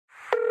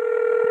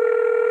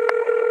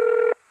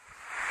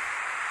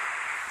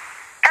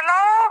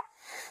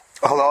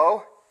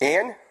Hello?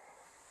 Ian?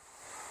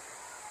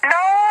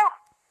 No.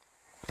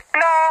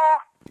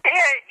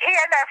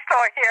 Ian is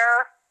still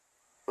here.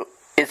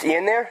 Is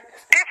Ian there?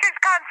 This is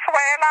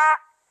Consuela.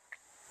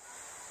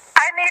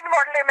 I need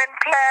more lemon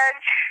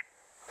pledge.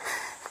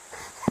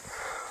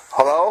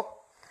 Hello?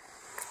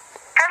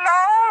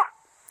 Hello?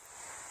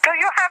 Do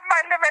you have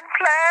my lemon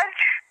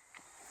pledge?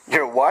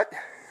 Your what?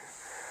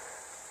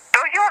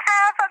 Do you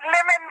have a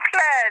lemon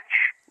pledge?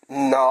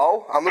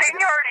 No. I'm looking...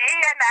 Senor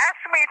Ian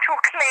asked me to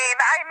clean.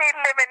 I need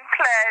lemon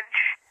pledge.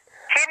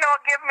 He no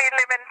give me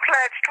lemon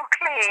pledge to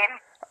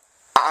clean.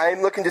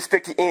 I'm looking to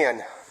speak to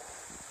Ian.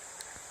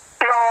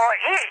 No,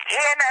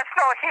 Ian is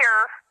not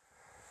here.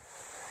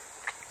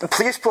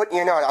 Please put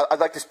Ian on. I'd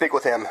like to speak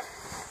with him. Ian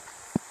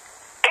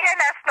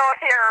is not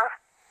here.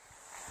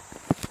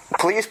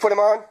 Please put him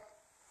on.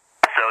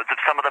 Episodes of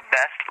some of the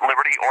best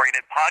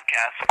liberty-oriented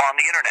podcasts on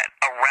the internet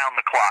around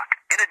the clock.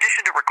 In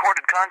addition to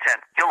recorded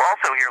content, you'll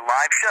also hear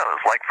live shows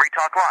like Free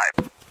Talk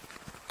Live.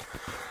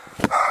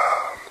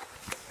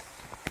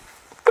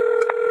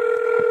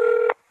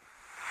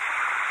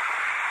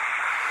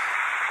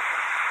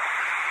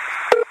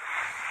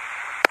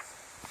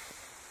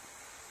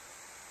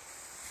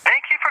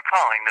 Thank you for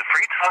calling the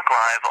Free Talk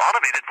Live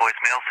automated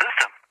voicemail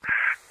system.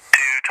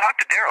 To talk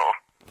to Daryl,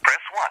 press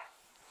 1.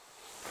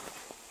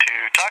 To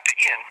talk to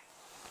Ian,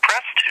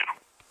 press 2.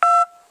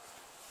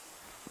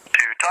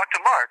 To talk to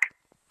Mark,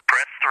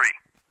 press 3.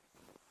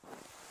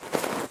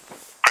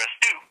 Press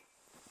 2.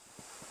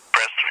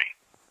 Press 3.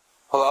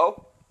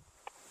 Hello?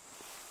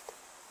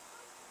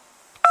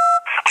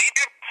 Leave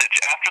your message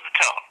after the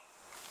tone.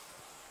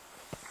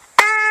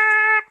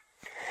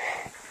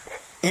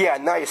 Yeah,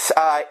 nice.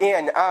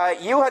 Ian,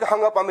 you had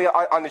hung up on me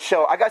on the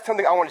show. I got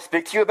something I want to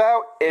speak to you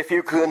about. If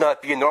you could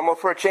be normal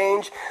for a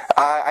change,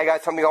 I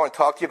got something I want to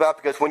talk to you about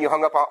because when you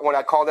hung up when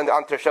I called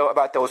onto the show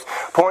about those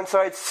porn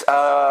sites,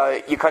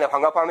 you kind of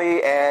hung up on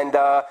me, and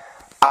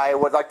I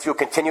would like to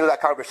continue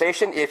that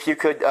conversation. If you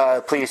could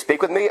please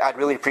speak with me, I'd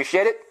really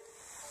appreciate it.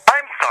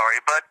 I'm sorry,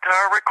 but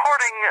our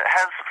recording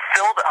has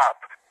filled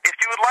up. If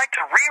you would like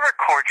to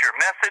re-record your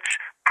message,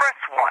 press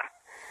 1.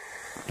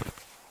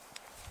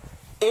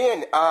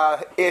 Ian,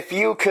 if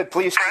you could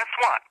please... Press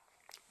 1.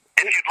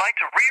 If you'd like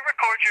to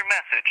re-record your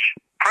message,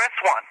 press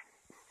 1.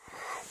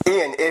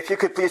 Ian, if you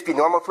could please be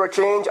normal for a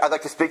change, I'd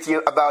like to speak to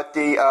you about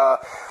the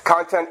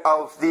content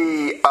of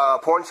the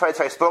porn sites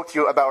I spoke to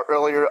you about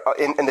earlier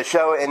in the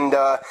show, and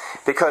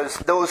because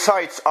those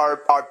sites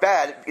are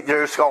bad.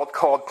 There's called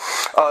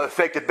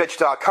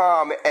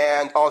fakeitbitch.com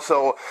and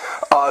also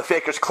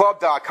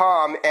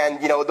fakersclub.com,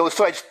 and those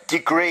sites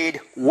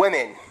degrade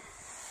women.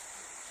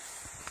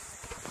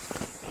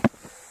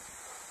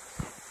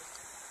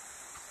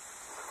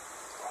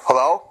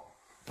 Hello?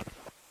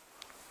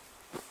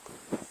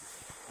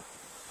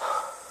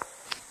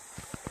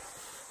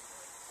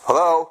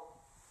 Hello?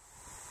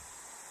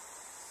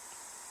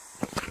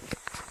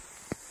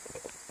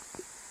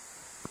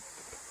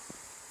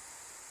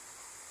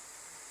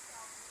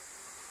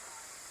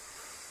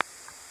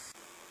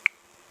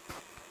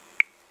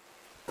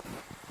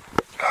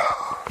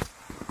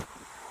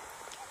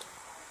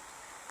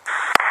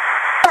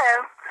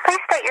 Hello.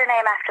 Please state your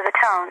name after the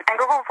tone, and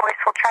Google Voice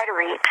will try to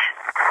reach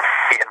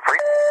Ian Free.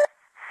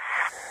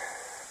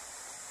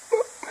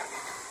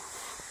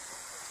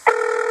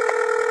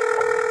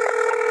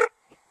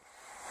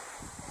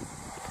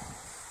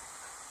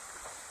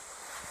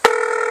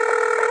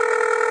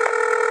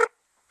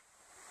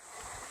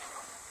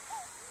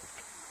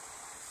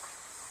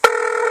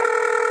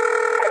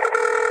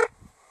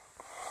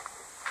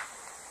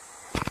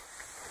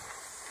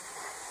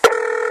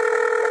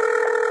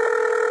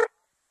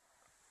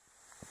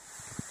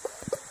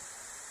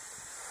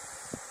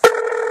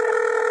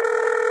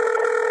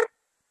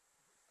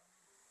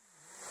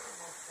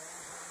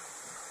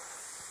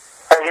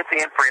 It's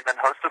Ian Freeman,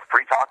 host of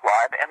Free Talk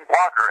Live and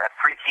blogger at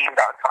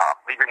freeteam.com.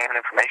 Leave your name and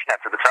information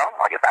after the tone.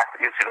 I'll get back to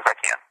you as soon as I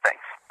can.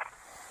 Thanks.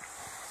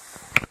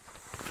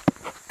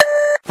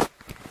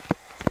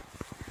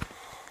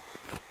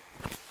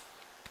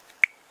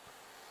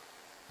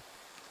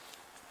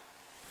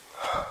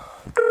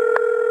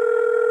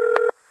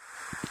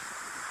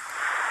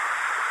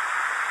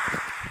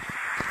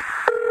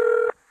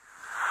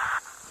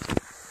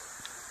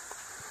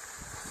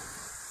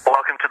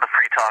 Welcome to the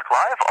Free Talk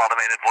Live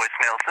automated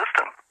voicemail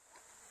system.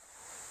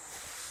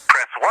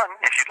 Press 1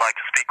 if you'd like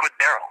to speak with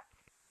Daryl.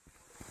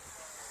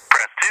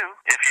 Press 2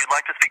 if you'd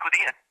like to speak with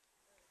Ian.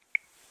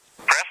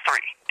 Press 3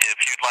 if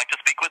you'd like to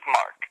speak with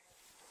Mark.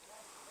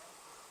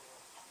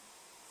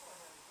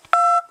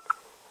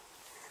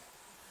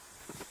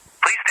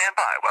 Please stand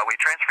by while we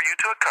transfer you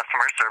to a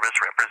customer service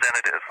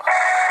representative.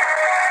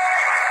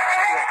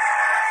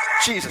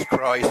 Jesus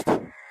Christ.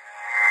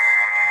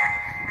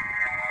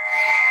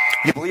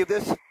 You believe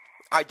this?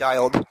 I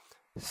dialed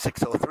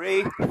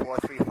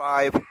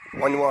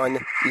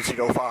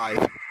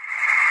 603-435-1105.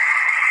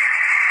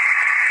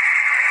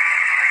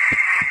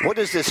 What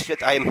is this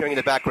shit I am hearing in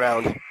the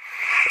background?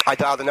 I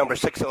dialed the number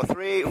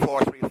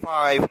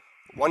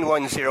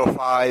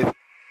 603-435-1105.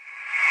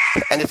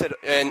 And they said,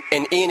 and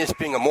Ian is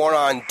being a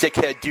moron,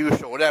 dickhead,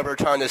 douche, or whatever,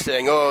 trying to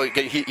say, oh,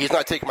 he's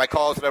not taking my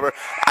calls, whatever.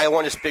 I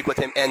want to speak with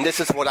him, and this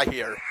is what I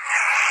hear.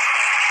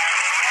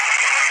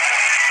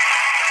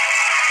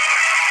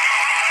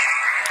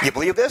 You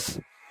believe this?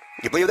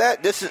 You believe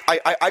that? This is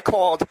I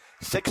called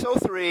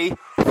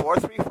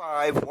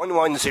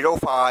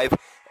 603-435-1105,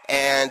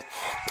 and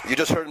you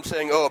just heard him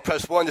saying, oh,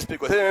 press 1 to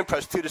speak with him,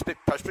 press 2 to speak,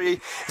 press 3,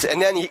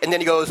 and then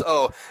he goes,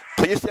 oh,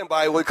 please stand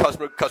by with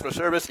customer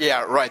service.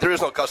 Yeah, right, there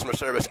is no customer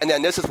service. And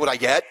then this is what I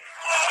get.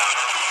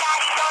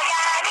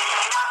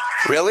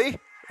 Really?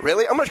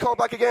 Really? I'm going to call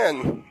back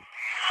again.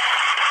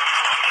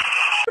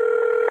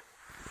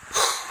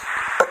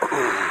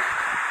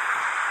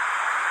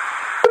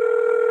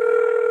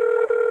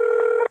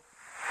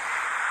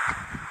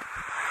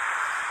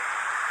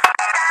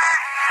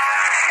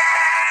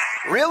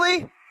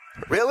 Really?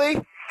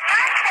 Really?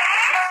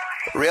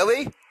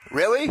 Really?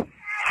 Really?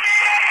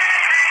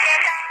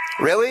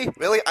 Really?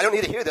 Really? I don't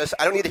need to hear this.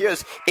 I don't need to hear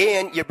this.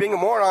 Ian, you're being a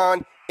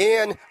moron.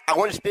 Ian, I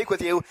want to speak with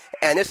you,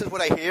 and this is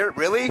what I hear.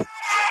 Really?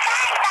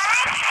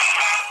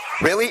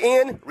 Really,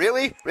 Ian?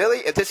 Really? Really?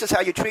 If this is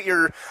how you treat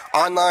your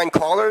online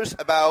callers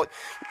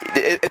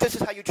if this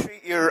is how you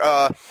treat your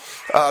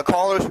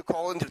callers who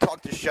call in to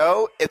talk to the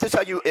show, if this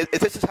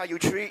is how you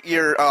treat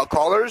your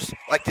callers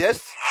like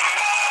this?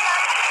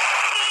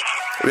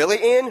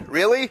 Really, Ian?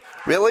 Really?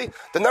 Really?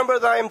 The number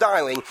that I am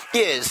dialing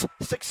is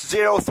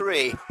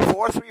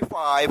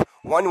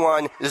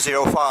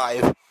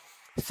 603-435-1105.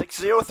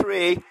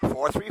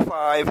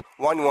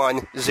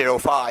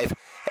 603-435-1105.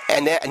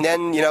 And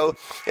then, you know,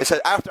 it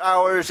says after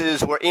hours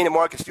is where Ian and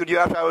Mark in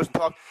studio after hours and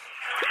talk.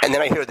 And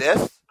then I hear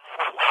this.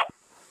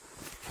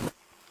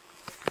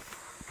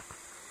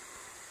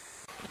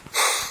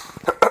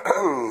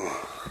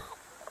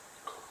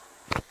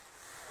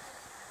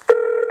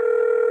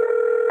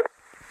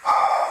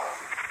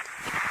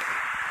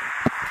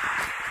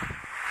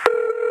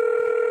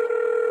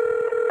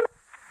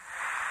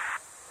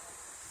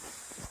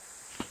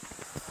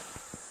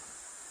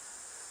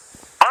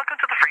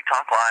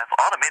 Talk Live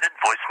automated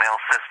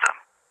voicemail system.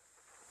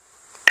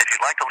 If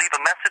you'd like to leave a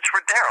message for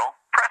Daryl,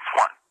 press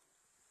 1.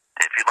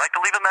 If you'd like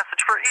to leave a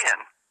message for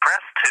Ian,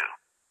 press 2.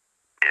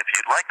 If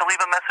you'd like to leave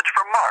a message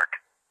for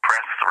Mark,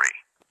 press 3.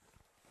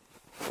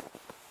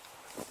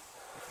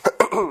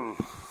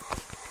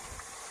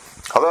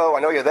 Hello, I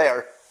know you're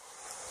there.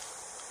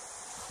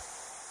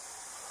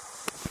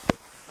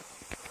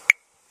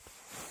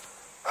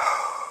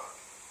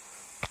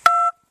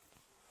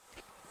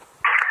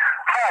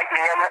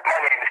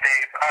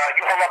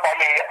 You hung up on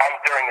me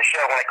during the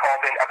show when I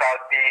called in about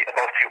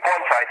those two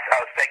porn sites,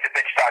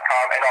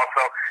 syndicated.com and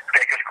also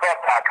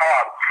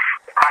fakersclub.com.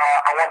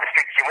 I wanted to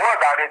speak to you more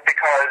about it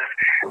because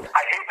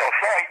I hate those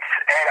sites,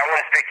 and I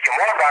want to speak to you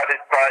more about it,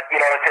 but, you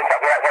know, since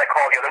when I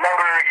called the other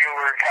number, you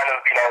were kind of,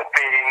 you know,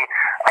 being,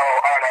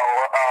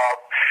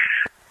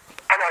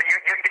 you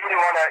didn't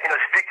want to, you know,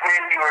 speak to me.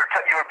 You were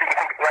being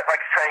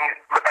like saying,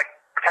 like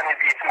pretending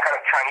to be some kind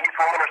of Chinese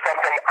woman or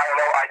something. I don't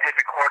know. I did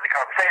record the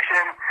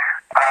conversation.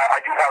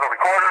 I do have a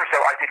recorder, so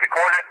I did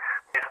record it.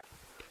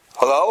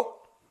 Hello?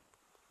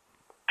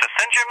 To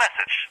send your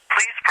message,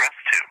 please press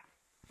 2.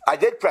 I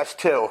did press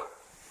 2.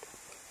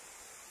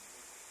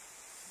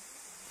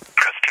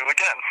 Press 2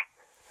 again.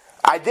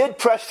 I did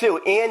press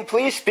 2. Ian,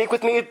 please speak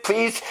with me.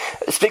 Please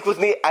speak with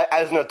me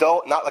as an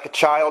adult, not like a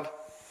child.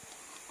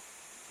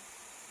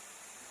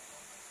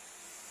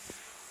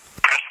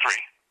 Press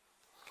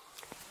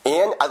 3.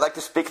 Ian, I'd like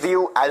to speak to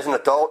you as an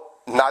adult,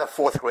 not a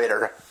 4th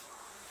grader.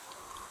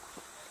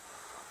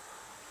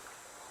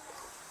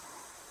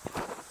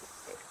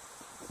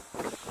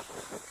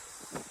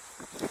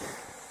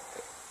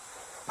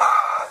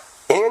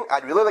 Ian,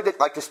 I'd really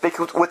like to speak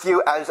with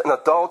you as an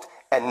adult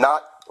and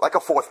not like a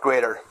 4th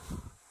grader.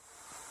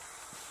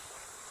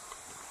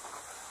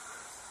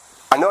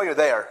 I know you're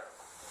there.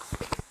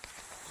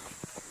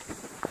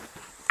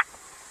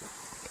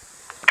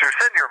 To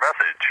send your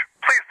message,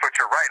 please put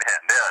your right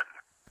hand in,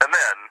 and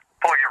then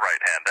pull your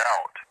right hand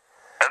out.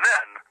 And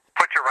then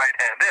put your right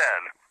hand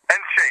in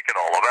and shake it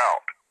all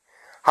about.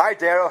 Hi,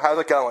 Daryl. How's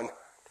it going?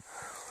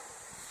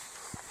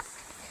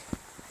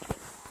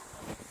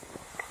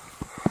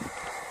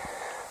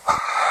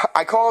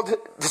 I called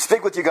to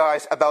speak with you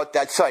guys about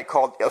that site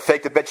called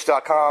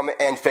fakethebitch.com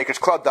and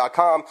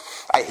fakersclub.com.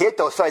 I hate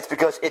those sites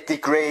because it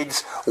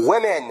degrades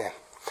women.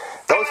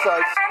 Those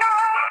sites...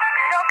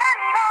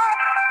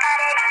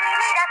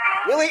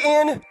 Really,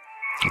 Ian?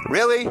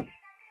 Really?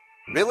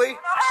 Really?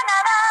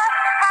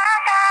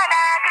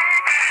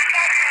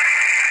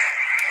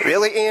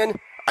 Really, Ian?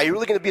 Are you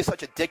really going to be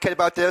such a dickhead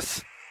about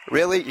this?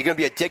 Really? You're going to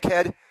be a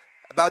dickhead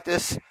about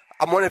this?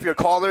 I'm one of your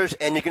callers,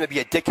 and you're going to be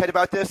a dickhead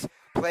about this?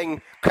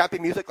 Playing crappy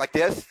music like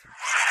this?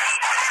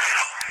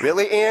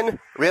 Really, Ian?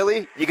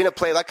 Really? You're going to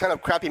play that kind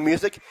of crappy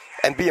music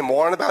and be a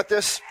moron about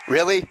this?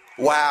 Really?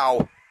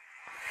 Wow.